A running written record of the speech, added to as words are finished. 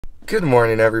Good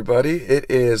morning, everybody. It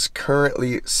is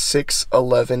currently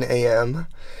 6:11 a.m.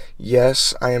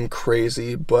 Yes, I am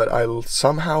crazy, but I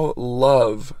somehow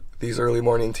love these early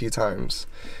morning tee times.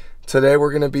 Today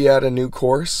we're going to be at a new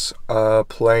course,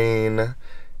 playing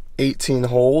 18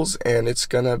 holes, and it's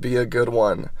going to be a good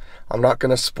one. I'm not going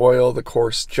to spoil the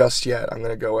course just yet. I'm going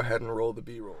to go ahead and roll the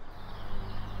B-roll.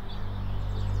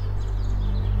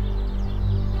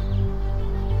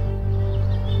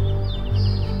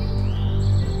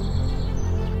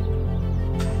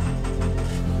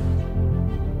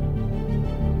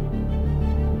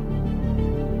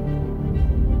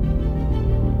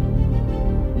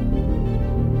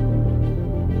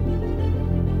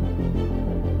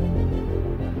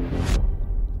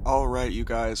 Alright, you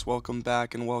guys, welcome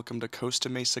back and welcome to Costa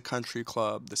Mesa Country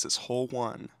Club. This is hole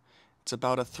 1. It's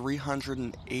about a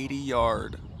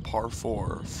 380-yard par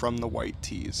 4 from the white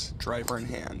tees, driver in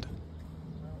hand.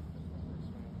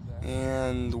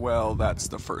 And, well, that's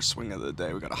the first swing of the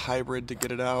day. We got a hybrid to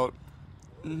get it out.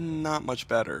 Not much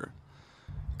better.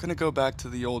 Gonna go back to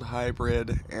the old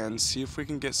hybrid and see if we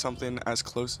can get something as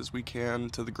close as we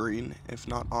can to the green, if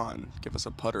not on. Give us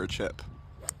a putt or a chip.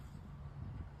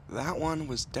 That one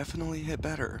was definitely hit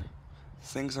better.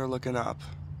 Things are looking up.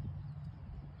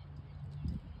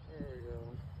 There we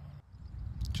go.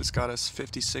 Just got us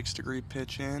 56-degree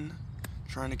pitch in.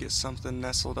 Trying to get something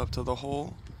nestled up to the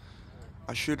hole.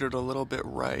 I shoot it a little bit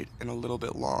right and a little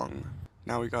bit long.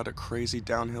 Now we got a crazy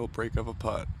downhill break of a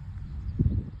putt.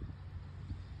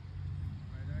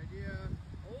 Right idea.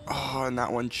 Oh, and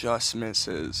that one just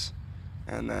misses.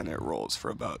 And then it rolls for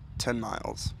about 10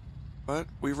 miles. But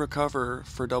we recover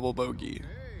for double bogey.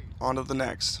 On to the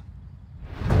next.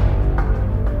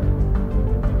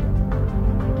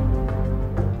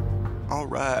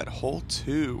 Alright, hole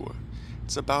 2.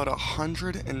 It's about a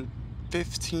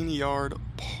 115-yard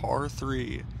par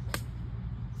 3.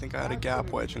 I think I had a gap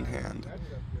wedge in hand.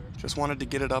 Just wanted to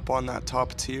get it up on that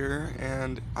top tier,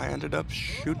 and I ended up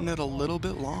shooting it a little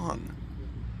bit long,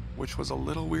 which was a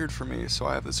little weird for me. So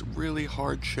I have this really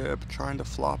hard chip trying to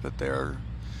flop it there.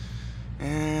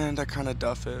 And I kind of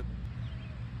duff it.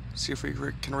 See if we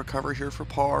can recover here for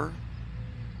par.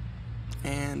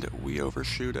 And we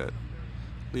overshoot it,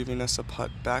 leaving us a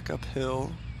putt back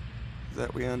uphill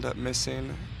that we end up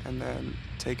missing, and then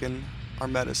taking our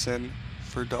medicine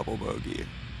for double bogey.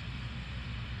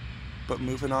 But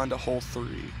moving on to hole 3.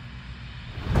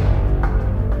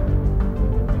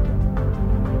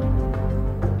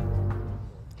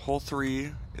 Hole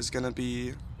 3 is going to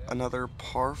be another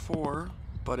par 4.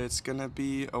 But it's gonna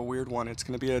be a weird one. It's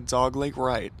gonna be a dogleg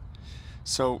right.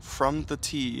 So from the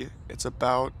tee, it's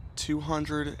about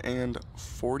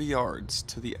 240 yards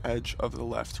to the edge of the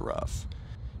left rough.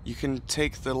 You can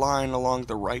take the line along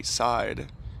the right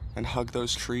side and hug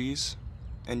those trees,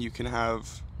 and you can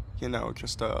have, you know,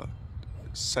 just a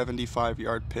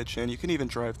 75-yard pitch in. You can even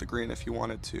drive the green if you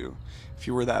wanted to, if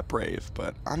you were that brave.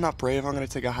 But I'm not brave. I'm gonna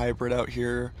take a hybrid out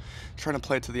here, trying to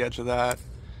play it to the edge of that.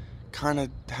 Kind of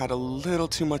had a little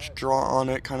too much draw on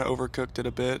it, kind of overcooked it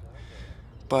a bit,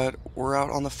 but we're out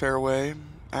on the fairway.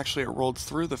 Actually, it rolled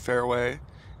through the fairway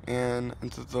and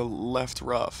into the left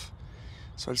rough.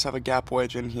 So I just have a gap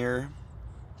wedge in here,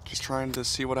 just trying to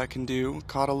see what I can do.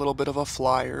 Caught a little bit of a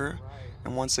flyer,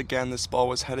 and once again this ball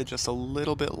was headed just a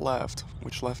little bit left,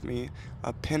 which left me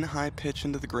a pin high pitch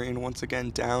into the green. Once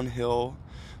again downhill,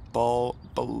 ball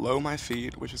below my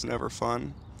feet, which is never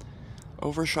fun.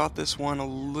 Overshot this one a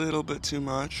little bit too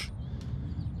much,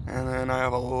 and then I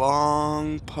have a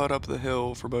long putt up the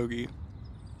hill for bogey.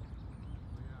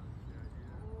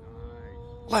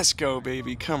 Let's go,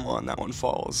 baby. Come on, that one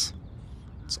falls.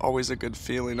 It's always a good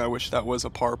feeling. I wish that was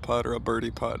a par putt or a birdie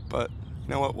putt, but you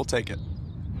know what? We'll take it.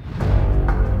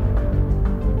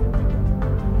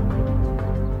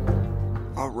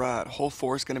 Alright, hole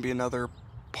 4 is going to be another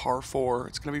par 4.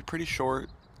 It's going to be pretty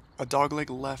short. A dogleg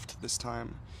left this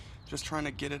time. Just trying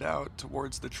to get it out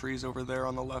towards the trees over there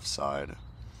on the left side.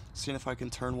 Seeing if I can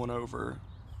turn one over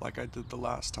like I did the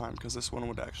last time, because this one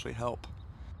would actually help.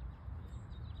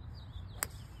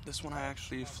 This one I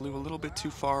actually flew a little bit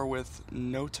too far with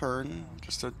no turn.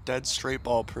 Just a dead straight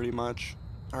ball pretty much.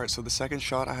 Alright, so the second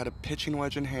shot I had a pitching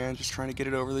wedge in hand, just trying to get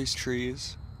it over these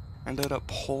trees. Ended up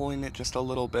pulling it just a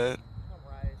little bit.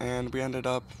 And we ended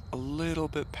up a little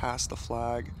bit past the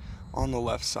flag on the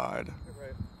left side.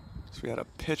 So we had a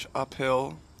pitch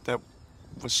uphill that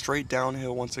was straight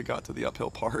downhill once it got to the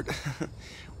uphill part,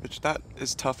 which that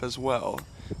is tough as well.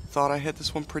 Thought I hit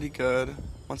this one pretty good.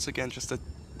 Once again, just a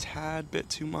tad bit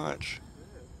too much,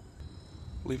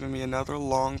 leaving me another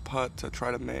long putt to try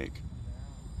to make.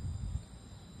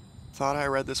 Thought I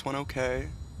read this one okay.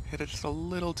 Hit it just a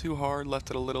little too hard, left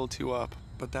it a little too up.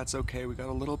 But that's okay, we got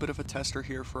a little bit of a tester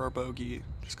here for our bogey.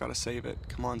 Just gotta save it.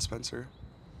 Come on, Spencer.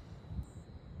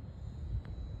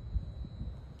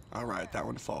 Alright, that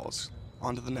one falls.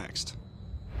 On to the next.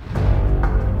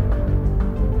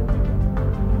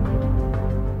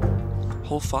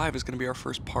 Hole 5 is going to be our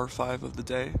first par 5 of the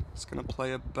day. It's going to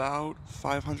play about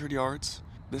 500 yards.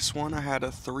 This one I had a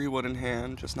 3-wood in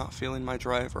hand, just not feeling my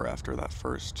driver after that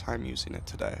first time using it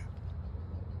today.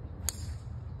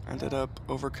 Ended up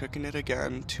overcooking it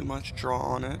again, too much draw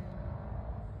on it.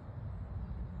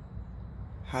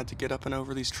 Had to get up and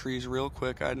over these trees real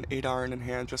quick. I had an 8-iron in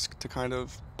hand just to kind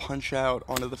of punch out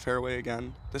onto the fairway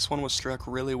again. This one was struck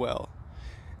really well,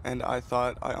 and I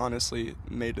thought I honestly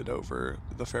made it over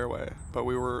the fairway, but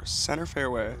we were center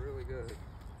fairway. Really good.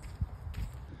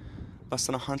 Less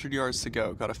than 100 yards to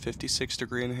go. Got a 56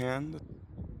 degree in hand.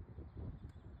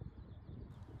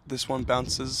 This one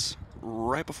bounces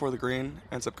right before the green,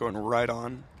 ends up going right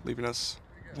on, leaving us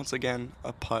once again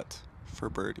a putt for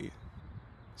birdie.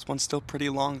 This one's still pretty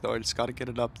long though, I just got to get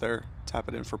it up there, tap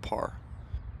it in for par.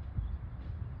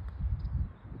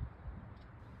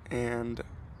 And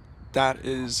that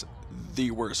is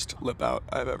the worst lip out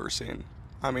I've ever seen.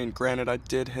 I mean, granted, I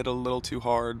did hit a little too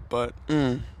hard, but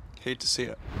hate to see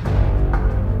it.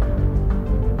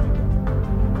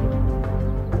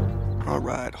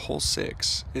 Alright, hole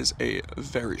 6 is a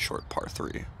very short par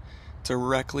 3.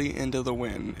 Directly into the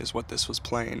wind is what this was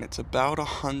playing. It's about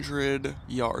 100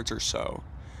 yards or so.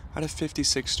 At a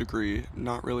 56 degree,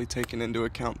 not really taking into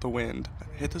account the wind.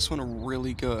 Hit this one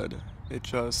really good. It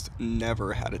just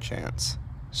never had a chance.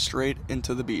 Straight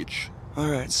into the beach.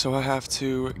 Alright, so I have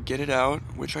to get it out,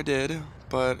 which I did,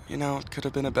 but, you know, it could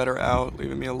have been a better out,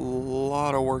 leaving me a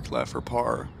lot of work left for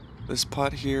par. This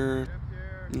putt here,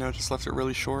 you know, just left it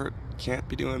really short. Can't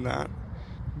be doing that.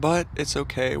 But it's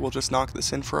okay, we'll just knock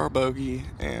this in for our bogey,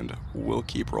 and we'll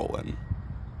keep rolling.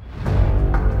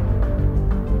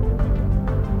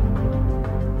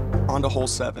 On to hole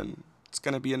 7. It's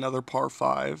going to be another par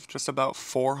 5, just about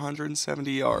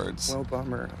 470 yards. Well,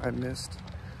 bummer, I missed.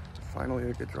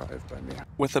 Finally a good drive by me.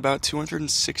 With about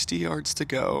 260 yards to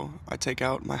go, I take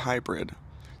out my hybrid.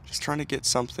 Just trying to get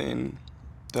something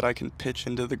that I can pitch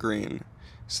into the green.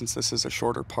 Since this is a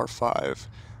shorter par 5,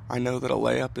 I know that a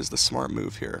layup is the smart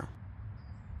move here.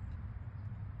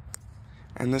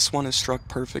 And this one is struck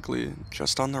perfectly,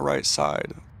 just on the right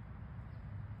side,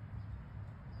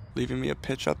 leaving me a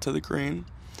pitch up to the green,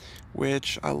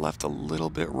 which I left a little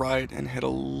bit right and hit a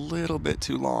little bit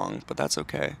too long, but that's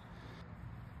okay.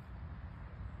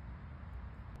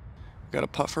 Got a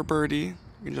putt for birdie.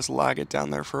 You can just lag it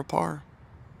down there for a par.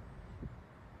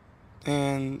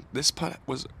 And this putt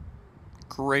was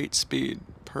great speed,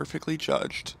 perfectly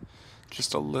judged.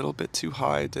 Just a little bit too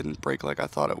high, didn't break like I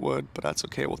thought it would, but that's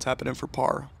okay, we'll tap it in for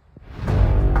par.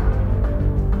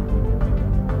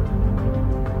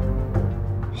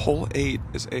 Hole 8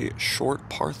 is a short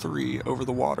par 3 over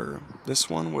the water. This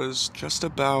one was just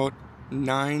about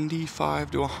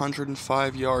 95 to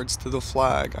 105 yards to the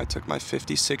flag. I took my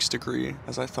 56 degree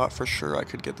as I thought for sure I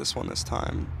could get this one this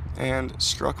time. And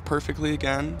struck perfectly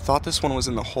again. Thought this one was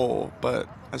in the hole, but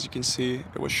as you can see,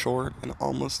 it was short and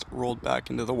almost rolled back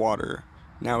into the water.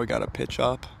 Now we gotta pitch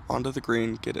up onto the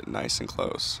green, get it nice and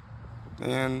close.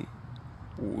 And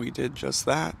we did just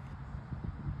that.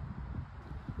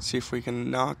 See if we can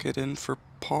knock it in for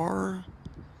par.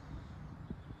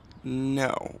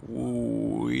 No,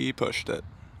 we pushed it.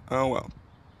 Oh well,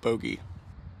 bogey.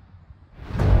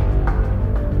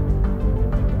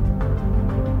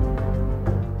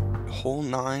 Hole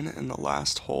 9 and the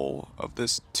last hole of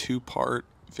this 2-part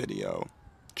video.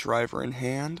 Driver in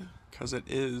hand, because it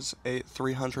is a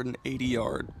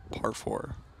 380-yard par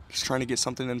 4. Just trying to get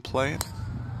something in play.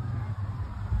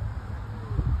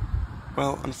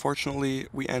 Well, unfortunately,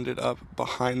 we ended up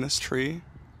behind this tree.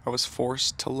 I was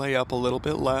forced to lay up a little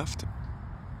bit left.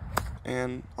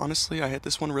 And honestly, I hit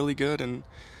this one really good and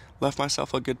left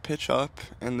myself a good pitch up,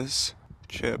 and this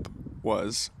chip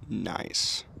was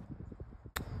nice.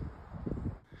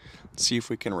 Let's see if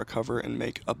we can recover and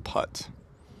make a putt.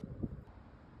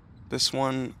 This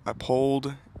one I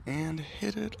pulled and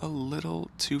hit it a little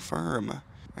too firm.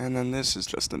 And then this is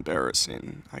just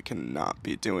embarrassing. I cannot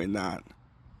be doing that.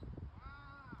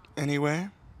 Anyway,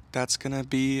 that's gonna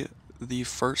be the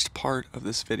first part of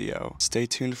this video. Stay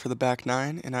tuned for the back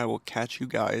 9, and I will catch you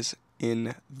guys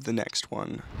in the next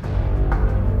one.